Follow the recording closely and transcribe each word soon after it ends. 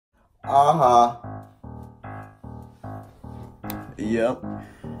Yep.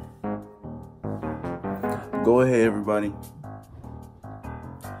 Go ahead, everybody.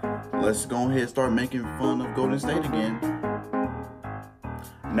 Let's go ahead and start making fun of Golden State again.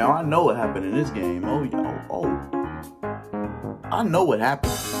 Now, I know what happened in this game. I know what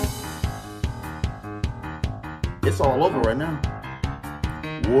happened. It's all over right now.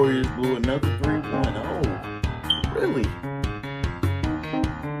 Warriors blew another 3-1. Really?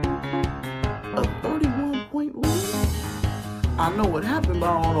 A 31-point lead? I know what happened, but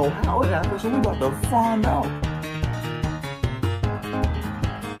I don't know how it happened, so we're about to find out.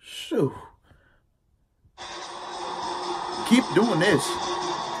 Shoot. Keep doing this.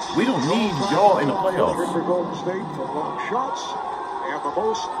 We don't need y'all in the playoffs.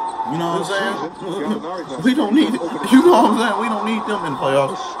 You know what I'm saying? We don't need, you know what I'm saying? We don't need them in the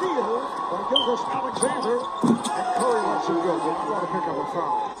playoffs. Alexander and Curry lets it go. They're going to pick up a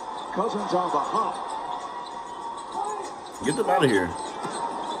foul. Cousins on the hop. Get them out of here.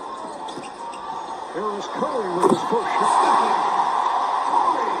 There is Curry with his first shot.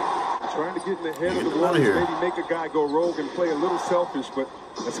 Trying to get in the head of the Warriors, maybe make a guy go rogue and play a little selfish, but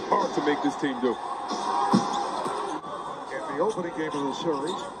that's hard to make this team do. In the opening game of the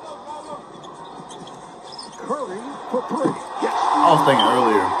series, Curry for three. Yes. I was thinking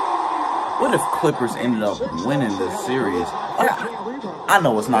earlier, what if Clippers ended up winning this series? I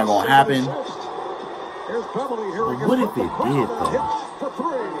know it's not going to happen. But what if it did, though?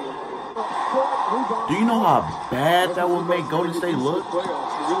 Do you know how bad that would make Golden State look?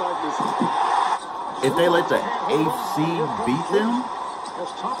 If they let the 8th seed beat them,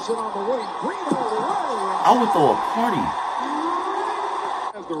 I would throw a party.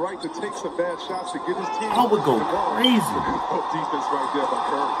 Has the right to take some bad shots to get his team. I would go crazy. Defense right there by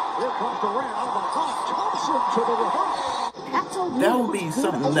Curry. Here comes Durant on the hop. Thompson to the reverse. That would be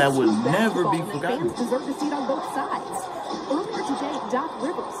something that would never be forgotten. Fans deserve a seat on both sides. Earlier today, Doc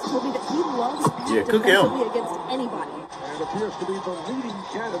Rivers told me that he loves defensively against anybody. And appears to be the leading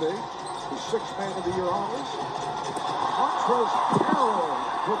candidate for Sixth Man of the Year honors. Montrezl Harrell.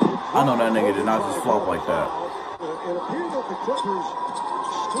 I know that nigga did not just flop like that. It appeared that the Clippers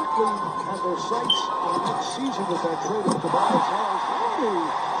strictly had their sights on next season with that trade of Tobias Harris.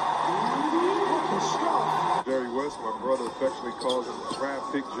 Jerry West, my brother affectionately calls him draft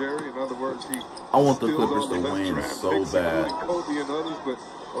pick Jerry. In other words, I want the Clippers to win so bad. Kobe and others, but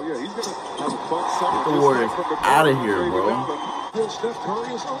he's gonna have a fun summer. Get the Warriors out of here, bro. Steph Curry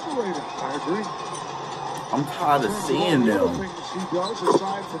is underrated. I agree. I'm tired of seeing them. Things he does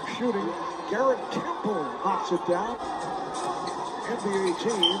aside from shooting. Garrett Temple knocks it down. NBA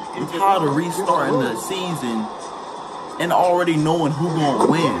team. I'm tired of restarting the season and already knowing who's gonna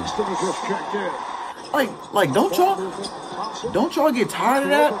win. Like, don't y'all get tired of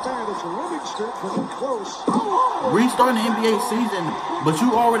that? Restarting the NBA season, but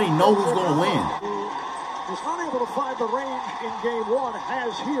you already know who's gonna win. Was not able to find the range in game one.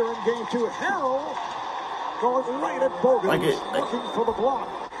 Has here in game two. Harrell going right at Bogut. Looking for the block.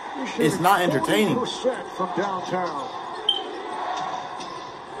 It's not entertaining. From downtown.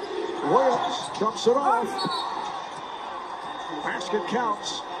 Williams dumps it off. Basket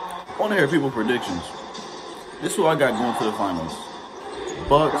counts. I want to hear people's predictions. This is who I got going to the finals.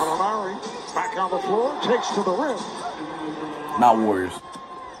 Bucks. Gallinari back on the floor, takes to the rim. Not Warriors.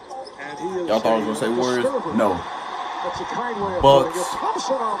 Y'all thought I was going to say Warriors? No. Bucks.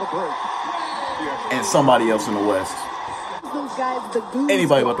 And somebody else in the West. Those guys, the goons,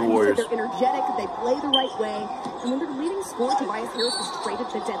 anybody but the Warriors. They're energetic, they play the right way. Remember the leading scorer, Tobias Harris, was traded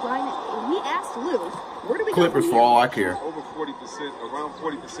at the deadline. We asked Lou, where do we Clippers go for all I care. Over 40%, around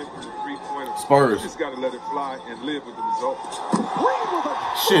 40% from the three-pointer. Spurs. You just got to let it fly and live with the result.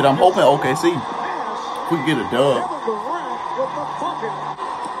 Shit, I'm hoping OKC. We can get a dub.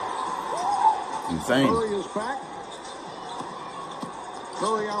 Insane. Curry is back.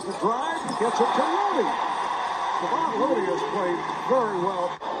 Curry out the drive, gets it to Looney. Kevon Looney has played very well.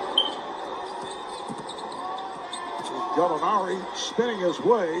 Gallinari spinning his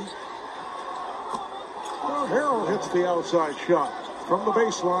way. Harrell hits the outside shot from the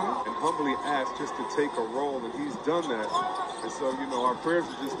baseline. And humbly asked just to take a roll, and he's done that. And so, our prayers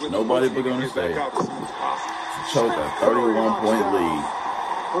are just with nobody but going to stay. Choke a 31-point lead.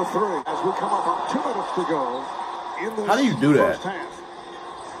 For three, as we come up on 2 minutes to go in this How do you do that? half.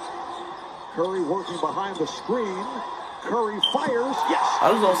 Curry working behind the screen. Curry fires. Yes.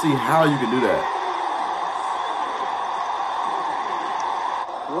 I just don't see how you can do that.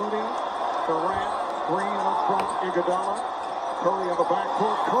 Looney, Durant, Green up front, Iguodala. Curry in the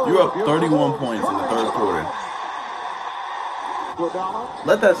backcourt. You're up 31 points in the third quarter.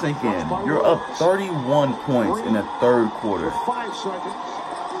 Let that sink in. You're up 31 points in the third quarter. 5 seconds.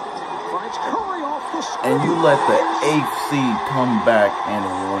 Finds Curry off the screen. And you let the 8th seed come back and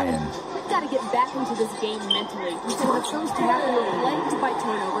win. We've got to get back into this game mentally. We spent the first half we were plagued by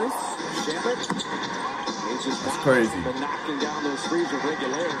turnovers. That's crazy. Been knocking down those threes with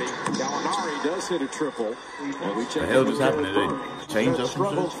regularity. Gallinari does hit a triple. The hell just happened today? Change up some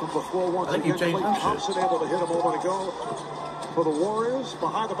shit? I think you changed some shit. Thompson able to hit a moment ago for the Warriors.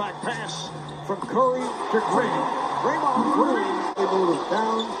 Behind the back pass from Curry to Green. Draymond Green. They move it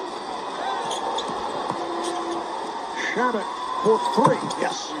down. Shabbat for 3.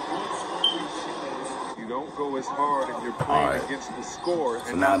 Yes. You don't go as hard if you're playing against the score.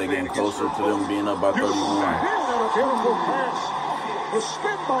 So now they're getting closer to them being up by 31. And a beautiful pass. The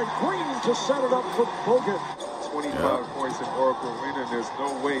spin by Green to set it up for Bogut. 25 points in Oracle win, and there's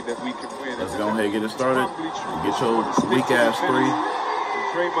no way that we can win. Let's go ahead and get it started. Get your weak ass 3.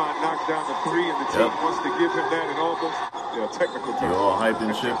 Draymond knocked down the 3, and the team wants to give him that in all those technical terms. You're all hyped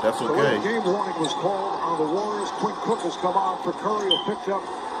and shit. That's The okay. game warning was called on the Warriors. Quinn Cook has come on for Curry, who picked up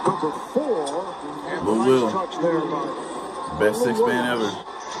number 4. And Lou nice Will. touch there by Best 6-man ever.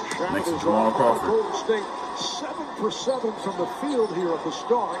 Shabbat Next to is Jamal on Crawford. Golden State 7 for 7 from the field here at the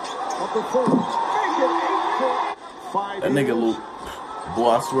start of the third. Make it 8 for 5. That nigga Lou,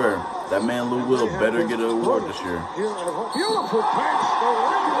 boy, I swear, that man Lou Will better get an award this year. Here at home. Beautiful pass.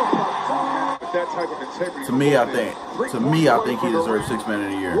 That type of integrity. To me, I think he deserves 6-man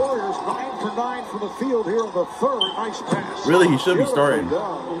of the year. Warriors 9 for 9 from the field here in the third. Nice pass. Really, he should be starting.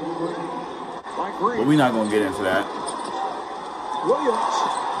 By Green. But we're not gonna get into that. Williams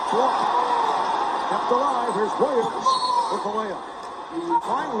blocked. Kept alive. Here's Williams with the layup.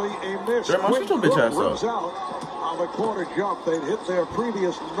 Finally, a miss. Draymond, shut your bitch ass up. Runs out on the corner jump. They'd hit their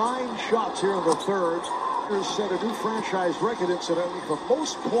previous 9 shots here in the third. Here's set a new franchise record, incidentally, for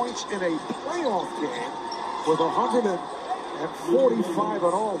most points in a playoff game with 145 in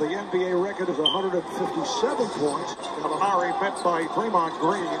all. The NBA record is 157 points. Gallinari met by Draymond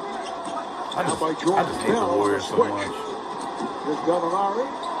Green. I just hate the Warriors so much. Here's Gallinari.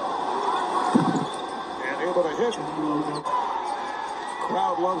 And able to hit.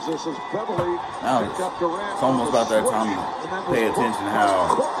 Crowd loves this as Beverly picked up Durant. It's almost about that time to pay attention to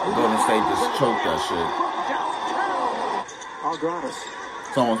how Golden State just choked that shit.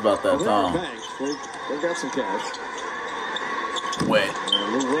 It's almost about that time. They got some cash. Wet.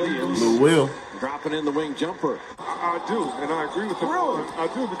 Lou Williams. Lou Will. Dropping in the wing jumper. I do, and I agree with him. I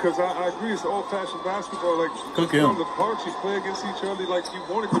do, because I agree it's old-fashioned basketball. Like, Cook him. on the parks, you play against each other. Like, you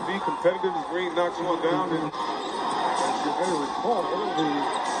want it to be competitive. As Green knocks one down, and As you may recall, the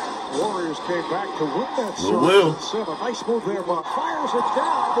Warriors came back to win that Will. series. A nice move there, but fires it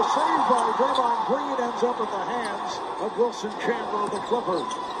down. The save by Draymond Green ends up in the hands of Wilson Chandler of the Clippers.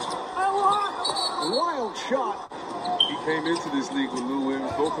 Wild shot. he came into this league with Lou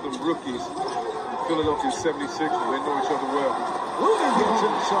Williams, both of them rookies. Philadelphia 76ers, they know each other well. Rudy gets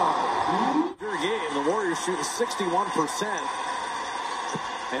inside. Your game, the Warriors shooting 61%.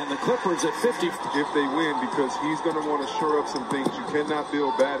 And the Clippers at 50. If they win, because he's going to want to shore up some things. You cannot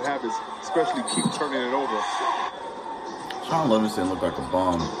build bad habits, especially keep turning it over. Sean Livingston looked like a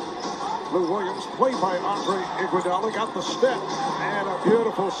bum. Lou Williams, played by Andre Iguodala, got the step. And a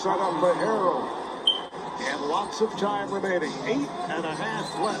beautiful setup for Harrell. And lots of time remaining. 8.5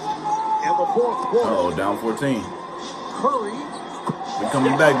 left in the fourth quarter. Uh-oh, down 14. Curry. We're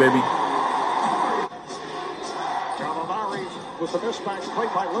coming back, baby. Gallinari with the mismatch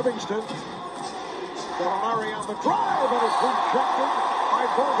played by Livingston. Gallinari on the drive and it's rejected by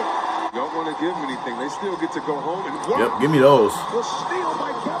Bogut. You don't want to give them anything. They still get to go home and work. Yep, give me those. The steal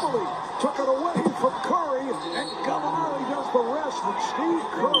by Beverly. Took it away from Curry. And Gallinari does the rest. And Steve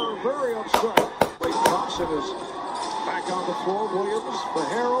Kerr very upset. Klay Thompson is back on the floor. Williams for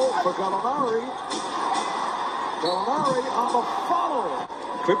Harrell for Gallinari. Gallinari on the follow.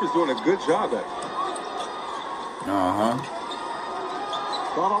 Clippers doing a good job at it. Uh-huh.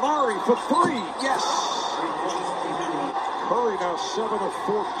 Gallinari for 3. Yes. Curry now 7 of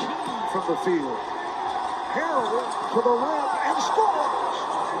 14 from the field. Harrell to the rim and scores.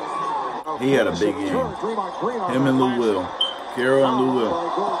 He had a big game. Him and Lou Will. Carroll and Lou Will.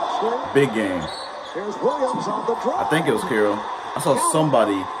 Big game. Here's Williams on the drive. I think it was Carroll. I saw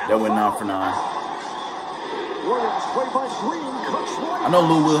somebody that went 9 for 9. Williams played by Green. Cuts right. I know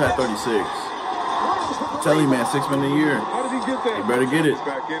Lou Will had 36. Tell you, man, 6-man of the year. How did he get that? He better get it. He's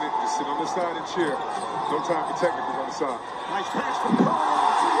back in it. Just sit on the side and cheer. No time for technicals on the side. Nice pass from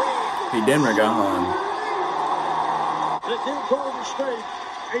Curry. He damn near got hung. It gives Golden State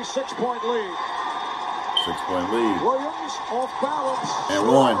a 6-point lead. 6-point lead. Williams off balance. And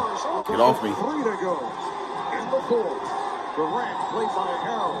one. Get off me. 3 to go. In the fourth. Durant played by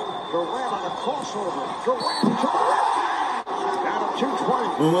Harrell. Durant on a crossover. Durant to the rim. Down at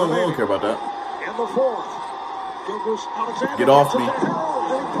 2:20. We don't care about that. In the fourth. Alexander Get off me. Harrell,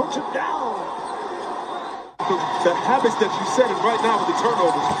 and he puts it down. The habits that you set in right now with the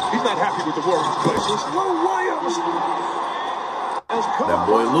turnovers, he's not happy with the Warriors play. This is Lou Williams. That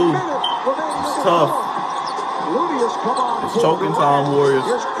boy Lou. It's tough. Looney has come on. It's choking time, Warriors.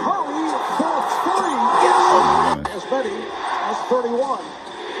 Here's Curry for 3. Oh my goodness. As many as 31.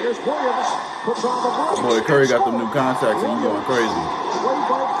 Here's Williams. Puts on the brakes. Boy, Curry got them new contacts and he's going crazy. Played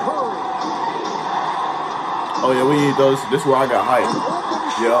by Curry. Oh yeah, we need those. This is where I got hype.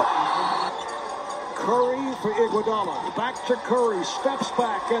 Yep. Curry for Iguodala. Back to Curry. Steps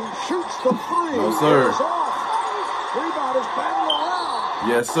back and shoots the 3. No, sir. It's off. Rebound is batting around.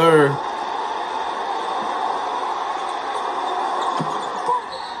 Yes, sir.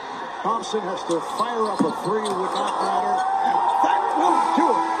 Thompson has to fire up a 3, would not matter, and that will do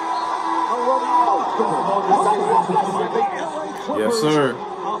it. A remarkable by the LA Clippers. Yes, sir.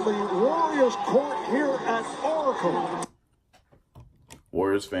 On the Warriors court here at Oracle.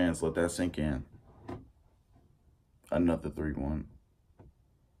 Warriors fans, let that sink in. Another 3-1.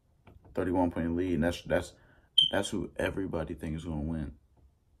 31-point lead. And that's who everybody thinks is going to win.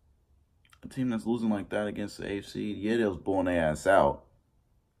 A team that's losing like that against the AFC, yeah, they was blowing their ass out.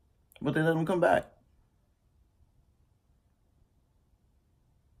 But they let them come back.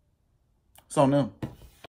 It's on them.